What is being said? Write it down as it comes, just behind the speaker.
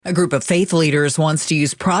A group of faith leaders wants to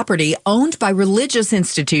use property owned by religious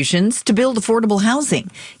institutions to build affordable housing.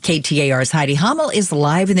 KTAR's Heidi Hummel is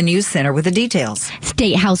live in the news center with the details.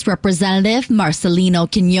 State House Representative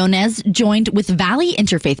Marcelino Quinones joined with Valley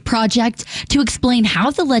Interfaith Project to explain how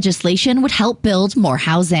the legislation would help build more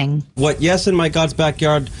housing. What Yes in My God's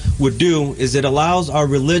Backyard would do is it allows our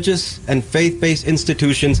religious and faith-based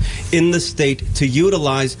institutions in the state to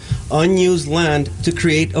utilize unused land to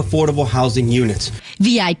create affordable housing units.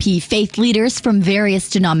 VIP faith leaders from various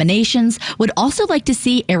denominations would also like to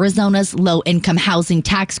see Arizona's low-income housing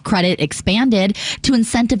tax credit expanded to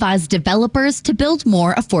incentivize developers to build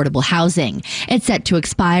more affordable housing. It's set to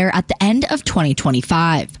expire at the end of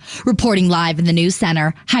 2025. Reporting live in the news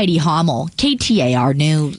center, Heidi Hummel, KTAR News.